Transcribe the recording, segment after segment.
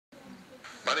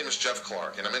My name is Jeff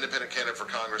Clark, and I'm independent candidate for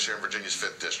Congress here in Virginia's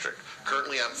 5th District.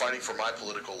 Currently, I'm fighting for my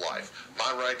political life,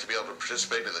 my right to be able to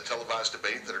participate in the televised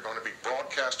debate that are going to be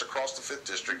broadcast across the 5th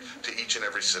District to each and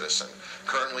every citizen.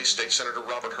 Currently, State Senator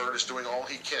Robert Hurt is doing all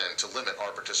he can to limit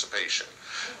our participation.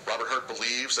 Robert Hurt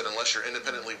believes that unless you're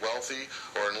independently wealthy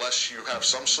or unless you have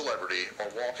some celebrity or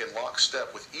walk in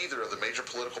lockstep with either of the major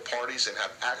political parties and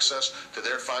have access to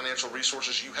their financial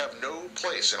resources, you have no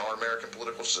place in our American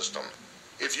political system.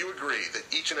 If you agree that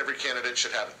each and every candidate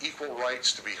should have equal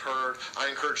rights to be heard, I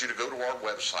encourage you to go to our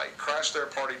website,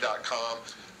 crashtheirparty.com,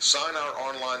 sign our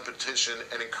online petition,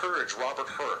 and encourage Robert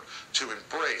Hurt to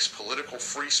embrace political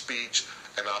free speech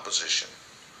and opposition.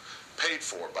 Paid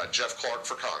for by Jeff Clark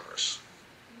for Congress.